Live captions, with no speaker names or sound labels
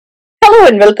Hello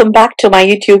and welcome back to my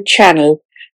YouTube channel.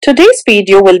 Today's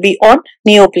video will be on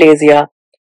neoplasia.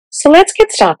 So let's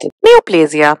get started.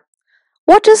 Neoplasia.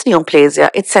 What is neoplasia?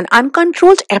 It's an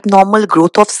uncontrolled abnormal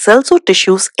growth of cells or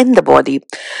tissues in the body.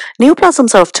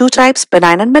 Neoplasms are of two types,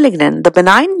 benign and malignant. The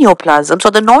benign neoplasms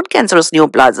or the non-cancerous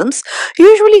neoplasms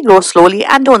usually grow slowly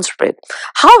and don't spread.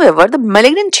 However, the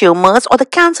malignant tumors or the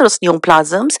cancerous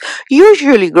neoplasms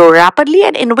usually grow rapidly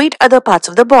and invade other parts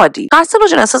of the body.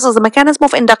 Carcinogenesis is the mechanism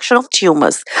of induction of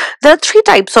tumors. There are three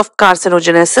types of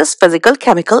carcinogenesis: physical,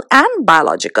 chemical, and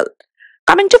biological.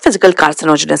 Coming to physical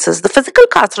carcinogenesis, the physical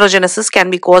carcinogenesis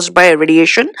can be caused by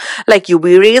radiation like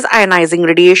UV rays, ionizing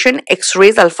radiation,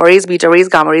 X-rays, alpha rays, beta rays,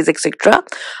 gamma rays, etc.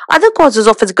 Other causes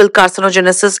of physical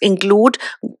carcinogenesis include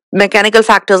mechanical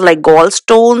factors like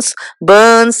gallstones,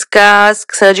 burns, scars,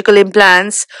 surgical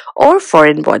implants, or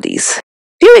foreign bodies.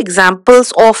 Few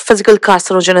examples of physical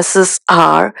carcinogenesis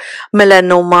are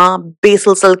melanoma,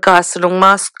 basal cell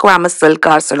carcinoma, squamous cell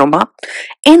carcinoma,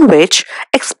 in which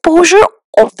exposure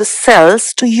of the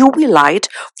cells to UV light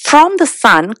from the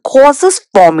sun causes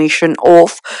formation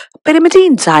of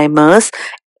pyrimidine dimers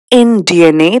in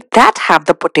DNA that have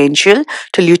the potential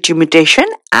to lead to mutation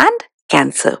and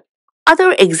cancer.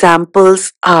 Other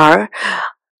examples are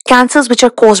cancers which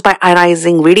are caused by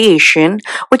ionizing radiation,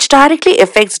 which directly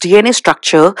affects DNA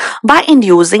structure by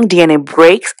inducing DNA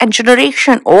breaks and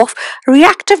generation of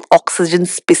reactive oxygen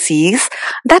species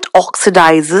that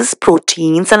oxidizes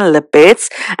proteins and lipids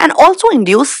and also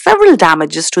induce several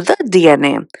damages to the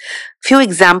DNA. Few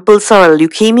examples are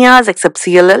leukemias except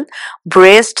CLL,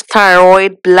 breast,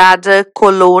 thyroid, bladder,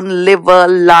 colon, liver,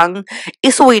 lung,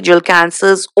 esophageal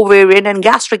cancers, ovarian and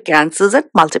gastric cancers, and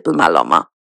multiple myeloma.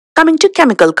 Coming to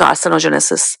chemical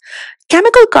carcinogenesis.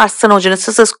 Chemical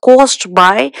carcinogenesis is caused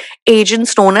by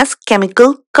agents known as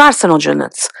chemical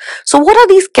carcinogens. So what are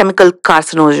these chemical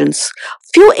carcinogens?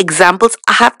 Few examples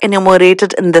I have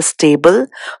enumerated in this table.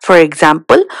 For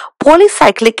example,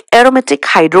 polycyclic aromatic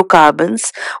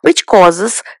hydrocarbons, which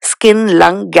causes skin,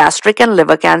 lung, gastric and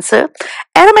liver cancer.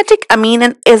 Aromatic amine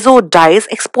and azo dyes,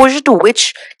 exposure to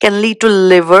which can lead to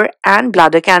liver and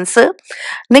bladder cancer.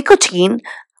 Nicotine,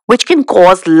 which can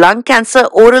cause lung cancer,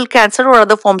 oral cancer, or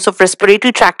other forms of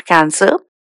respiratory tract cancer.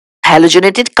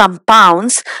 Halogenated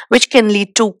compounds, which can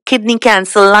lead to kidney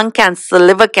cancer, lung cancer,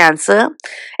 liver cancer.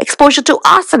 Exposure to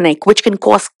arsenic, which can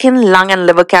cause skin, lung, and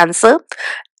liver cancer.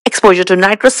 Exposure to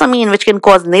nitrosamine, which can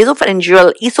cause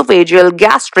nasopharyngeal, esophageal,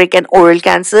 gastric, and oral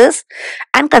cancers.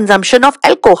 And consumption of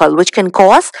alcohol, which can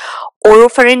cause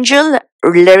oropharyngeal,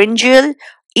 laryngeal,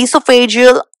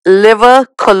 esophageal, liver,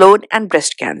 colon, and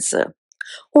breast cancer.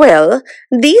 Well,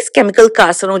 these chemical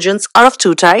carcinogens are of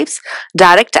two types,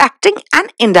 direct acting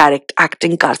and indirect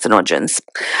acting carcinogens.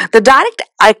 The direct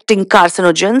acting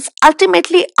carcinogens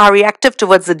ultimately are reactive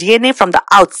towards the DNA from the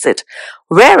outset,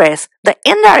 whereas the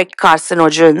indirect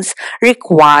carcinogens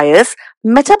requires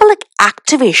metabolic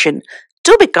activation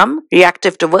to become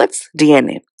reactive towards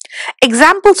DNA.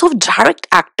 Examples of direct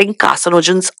acting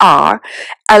carcinogens are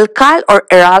alkyl or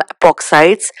aryl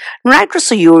epoxides,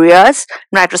 nitrosoureas,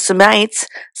 nitrosamides,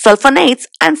 sulfonates,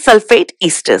 and sulfate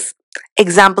esters.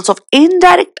 Examples of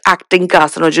indirect acting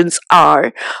carcinogens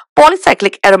are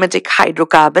polycyclic aromatic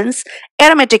hydrocarbons,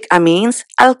 aromatic amines,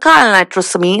 alkyl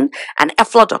nitrosamine, and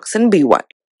aflatoxin B1.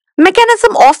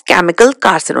 Mechanism of chemical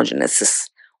carcinogenesis.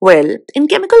 Well, in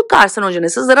chemical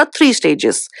carcinogenesis, there are three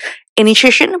stages: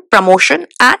 initiation, promotion,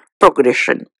 and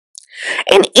progression.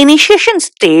 In initiation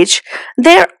stage,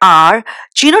 there are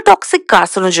genotoxic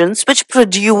carcinogens which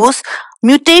produce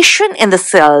mutation in the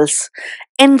cells.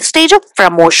 In stage of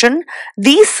promotion,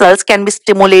 these cells can be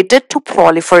stimulated to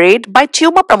proliferate by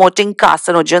tumor-promoting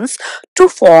carcinogens to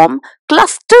form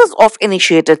clusters of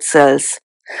initiated cells.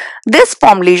 This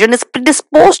form lesion is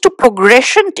predisposed to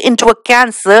progression into a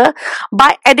cancer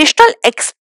by additional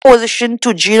exposition to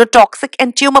genotoxic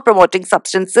and tumor-promoting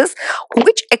substances,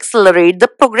 which accelerate the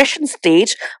progression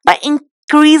stage by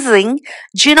increasing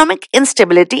genomic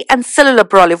instability and cellular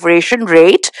proliferation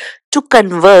rate to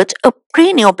convert a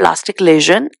pre-neoplastic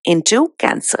lesion into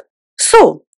cancer.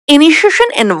 So, initiation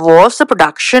involves the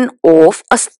production of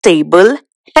a stable,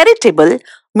 heritable,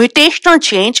 mutational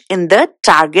change in the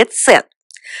target cell.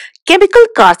 Chemical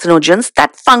carcinogens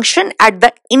that function at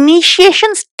the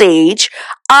initiation stage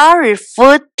are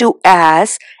referred to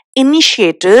as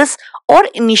initiators or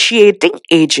initiating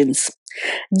agents.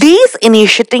 These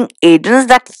initiating agents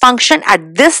that function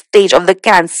at this stage of the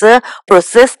cancer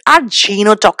process are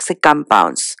genotoxic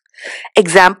compounds.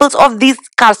 Examples of these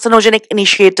carcinogenic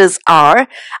initiators are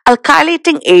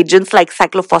alkylating agents like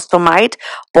cyclophosphamide,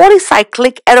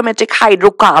 polycyclic aromatic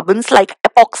hydrocarbons like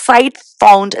epoxide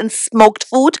found in smoked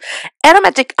food,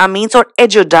 aromatic amines or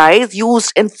edge dyes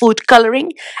used in food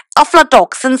coloring,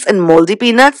 aflatoxins in moldy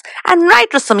peanuts, and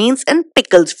nitrosamines in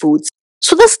pickled foods.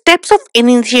 So the steps of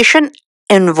initiation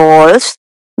involves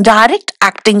direct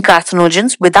acting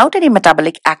carcinogens without any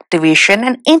metabolic activation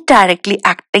and indirectly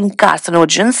acting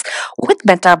carcinogens with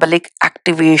metabolic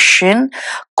activation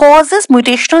causes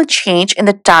mutational change in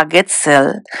the target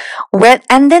cell,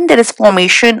 and then there is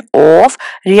formation of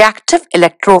reactive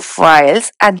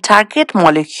electrophiles and target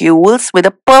molecules with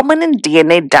a permanent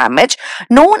DNA damage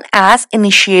known as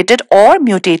initiated or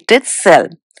mutated cell.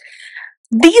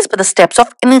 These were the steps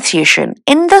of initiation.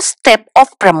 In the step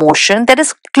of promotion, there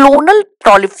is clonal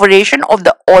proliferation of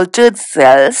the altered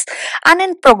cells, and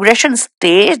in progression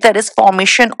stage, there is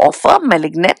formation of a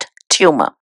malignant tumor.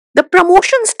 The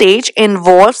promotion stage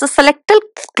involves the selective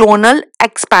clonal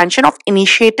expansion of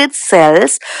initiated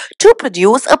cells to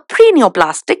produce a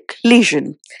pre-neoplastic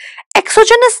lesion.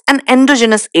 Exogenous and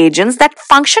endogenous agents that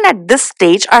function at this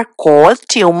stage are called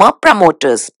tumor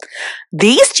promoters.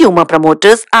 These tumor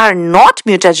promoters are not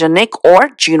mutagenic or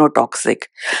genotoxic.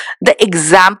 The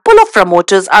example of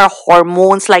promoters are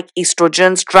hormones like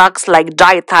estrogens, drugs like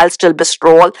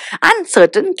diethylstilbestrol, and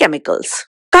certain chemicals.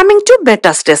 Coming to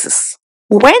metastasis.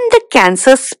 When the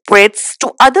cancer spreads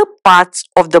to other parts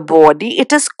of the body,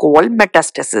 it is called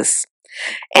metastasis.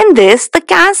 In this, the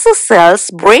cancer cells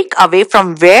break away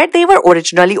from where they were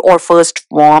originally or first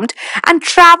formed and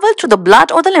travel to the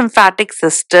blood or the lymphatic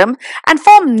system and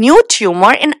form new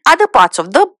tumor in other parts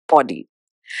of the body.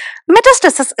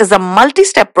 Metastasis is a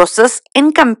multi-step process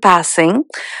encompassing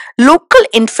local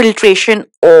infiltration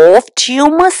of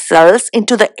tumor cells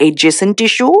into the adjacent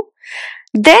tissue,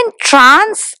 then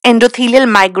transendothelial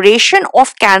migration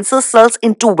of cancer cells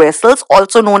into vessels,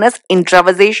 also known as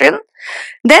intravasation,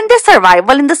 then their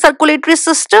survival in the circulatory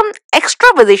system,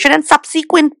 extravasation, and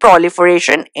subsequent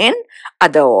proliferation in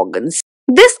other organs.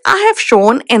 This I have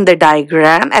shown in the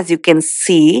diagram. As you can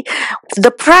see,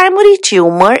 the primary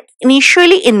tumor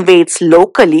initially invades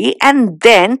locally and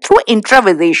then through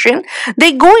intravasation,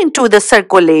 they go into the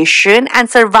circulation and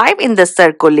survive in the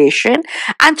circulation,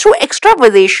 and through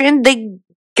extravasation, they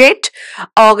get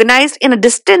organized in a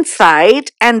distant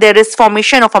site and there is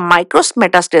formation of a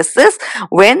micrometastasis.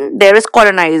 When there is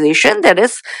colonization, there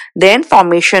is then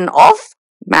formation of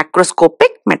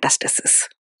macroscopic metastasis.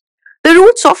 The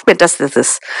roots of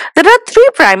metastasis. There are three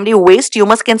primary ways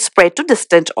tumors can spread to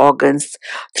distant organs: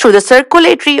 through the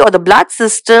circulatory or the blood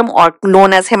system, or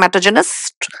known as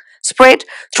hematogenous spread,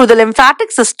 through the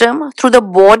lymphatic system, through the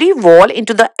body wall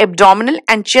into the abdominal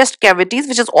and chest cavities,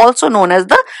 which is also known as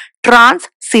the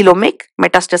transcoelomic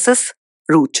metastasis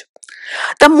route.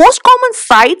 The most common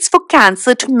sites for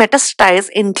cancer to metastasize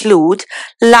include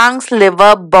lungs,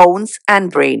 liver, bones,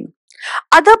 and brain.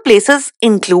 Other places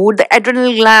include the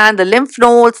adrenal gland, the lymph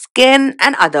nodes, skin,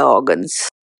 and other organs.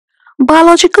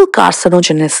 Biological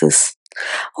carcinogenesis.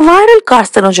 Viral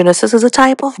carcinogenesis is a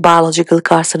type of biological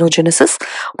carcinogenesis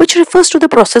which refers to the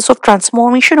process of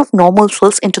transformation of normal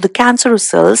cells into the cancerous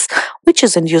cells, which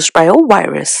is induced by a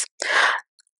virus.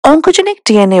 Oncogenic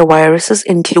DNA viruses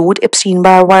include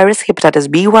Epstein-Barr virus, hepatitis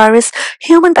B virus,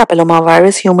 human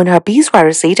papillomavirus, human herpes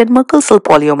virus 8, and Merkel cell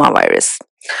polyoma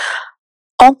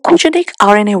Oncogenic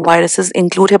RNA viruses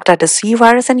include hepatitis C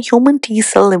virus and human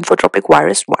T-cell lymphotropic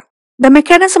virus 1. The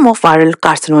mechanism of viral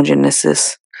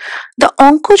carcinogenesis. The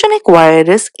oncogenic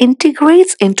virus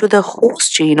integrates into the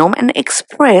host genome and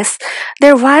express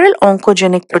their viral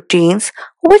oncogenic proteins,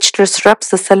 which disrupts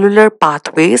the cellular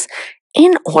pathways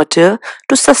in order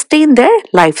to sustain their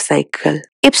life cycle.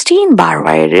 Epstein-Barr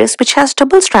virus, which has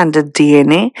double-stranded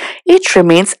DNA, it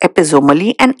remains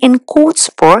episomally and encodes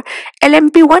for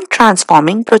LMP1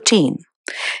 transforming protein.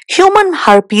 Human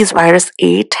herpes virus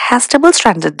 8 has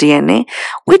double-stranded DNA,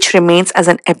 which remains as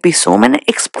an episome and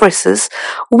expresses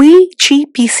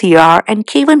VGPCR and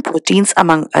K1 proteins,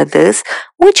 among others,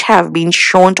 which have been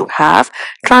shown to have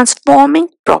transforming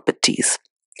properties.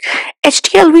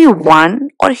 HTLV1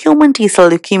 or human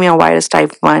T-cell leukemia virus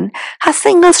type 1 has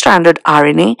single-stranded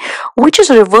RNA, which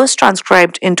is reverse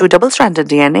transcribed into double-stranded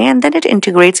DNA, and then it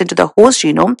integrates into the host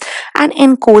genome and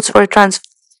encodes for a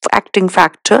acting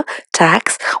factor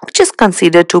TAX, which is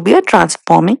considered to be a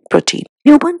transforming protein.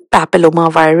 Human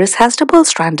papillomavirus has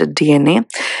double-stranded DNA.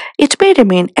 It may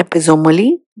remain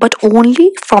episomally, but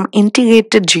only from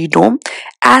integrated genome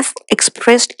as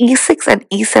expressed E6 and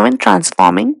E7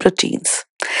 transforming proteins.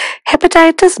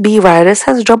 Hepatitis B virus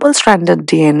has double-stranded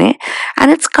DNA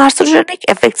and its carcinogenic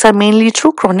effects are mainly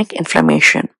through chronic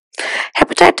inflammation.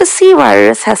 Hepatitis C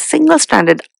virus has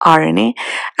single-stranded RNA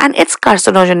and its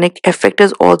carcinogenic effect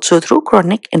is also through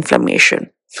chronic inflammation.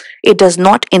 It does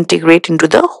not integrate into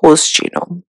the host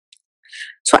genome.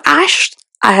 So as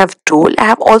I have told, I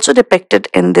have also depicted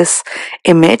in this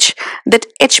image that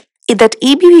that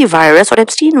EBV virus or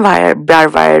Epstein-Barr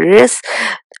virus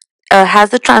has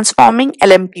the transforming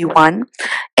LMP1.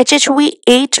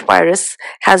 HHV8 virus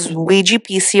has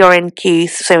VGPC or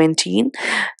NK17.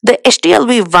 The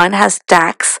HTLV1 has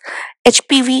TAX,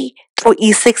 HPV through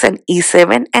E6 and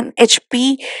E7, and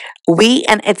HPV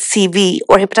and HCV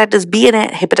or hepatitis B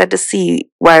and hepatitis C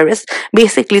virus,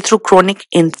 basically through chronic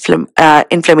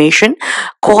inflammation,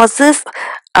 causes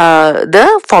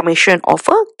the formation of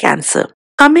a cancer.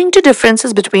 Coming to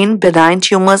differences between benign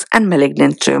tumors and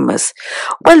malignant tumors.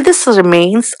 Well, this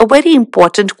remains a very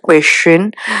important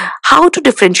question, how to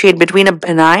differentiate between a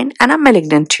benign and a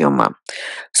malignant tumor.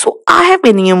 So I have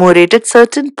enumerated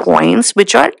certain points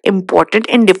which are important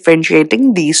in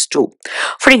differentiating these two.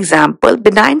 For example,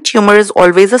 benign tumor is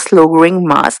always a slow growing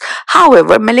mass.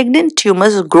 However, malignant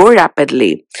tumors grow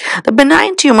rapidly. The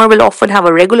benign tumor will often have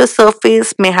a regular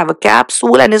surface, may have a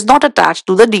capsule, and is not attached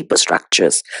to the deeper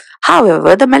structures.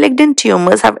 However, the malignant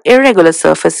tumors have irregular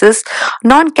surfaces,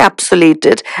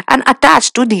 non-capsulated, and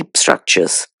attached to deep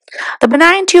structures. The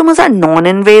benign tumors are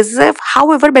non-invasive,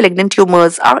 however, malignant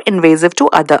tumors are invasive to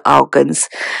other organs.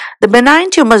 The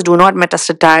benign tumors do not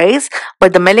metastasize,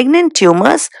 but the malignant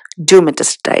tumors do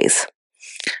metastasize.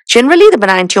 Generally, the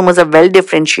benign tumors are well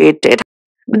differentiated.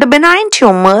 The benign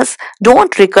tumors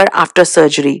don't recur after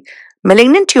surgery.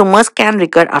 Malignant tumors can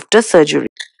recur after surgery.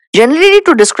 Generally,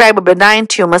 to describe a benign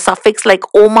tumor, suffix like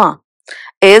oma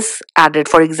is added.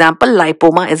 For example,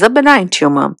 lipoma is a benign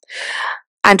tumor.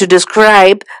 And to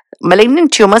describe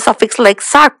malignant tumor, suffix like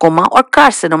sarcoma or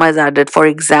carcinoma is added. For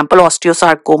example,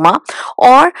 osteosarcoma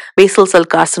or basal cell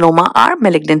carcinoma are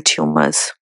malignant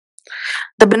tumors.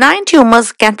 The benign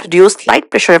tumors can produce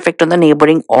slight pressure effect on the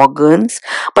neighboring organs,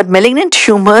 but malignant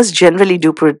tumors generally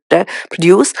do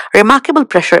produce remarkable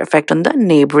pressure effect on the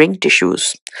neighboring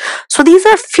tissues. So these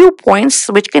are few points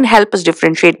which can help us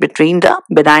differentiate between the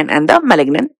benign and the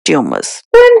malignant tumors.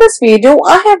 So in this video,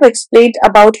 I have explained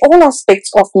about all aspects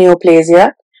of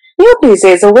neoplasia.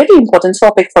 Neoplasia is a very important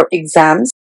topic for exams.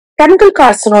 Chemical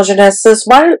carcinogenesis,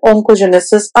 viral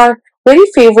oncogenesis are very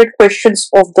favorite questions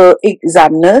of the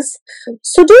examiners.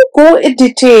 So do go in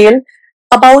detail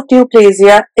about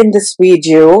neoplasia in this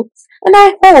video, and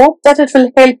I hope that it will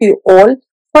help you all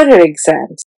for your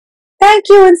exams. Thank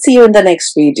you and see you in the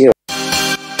next video.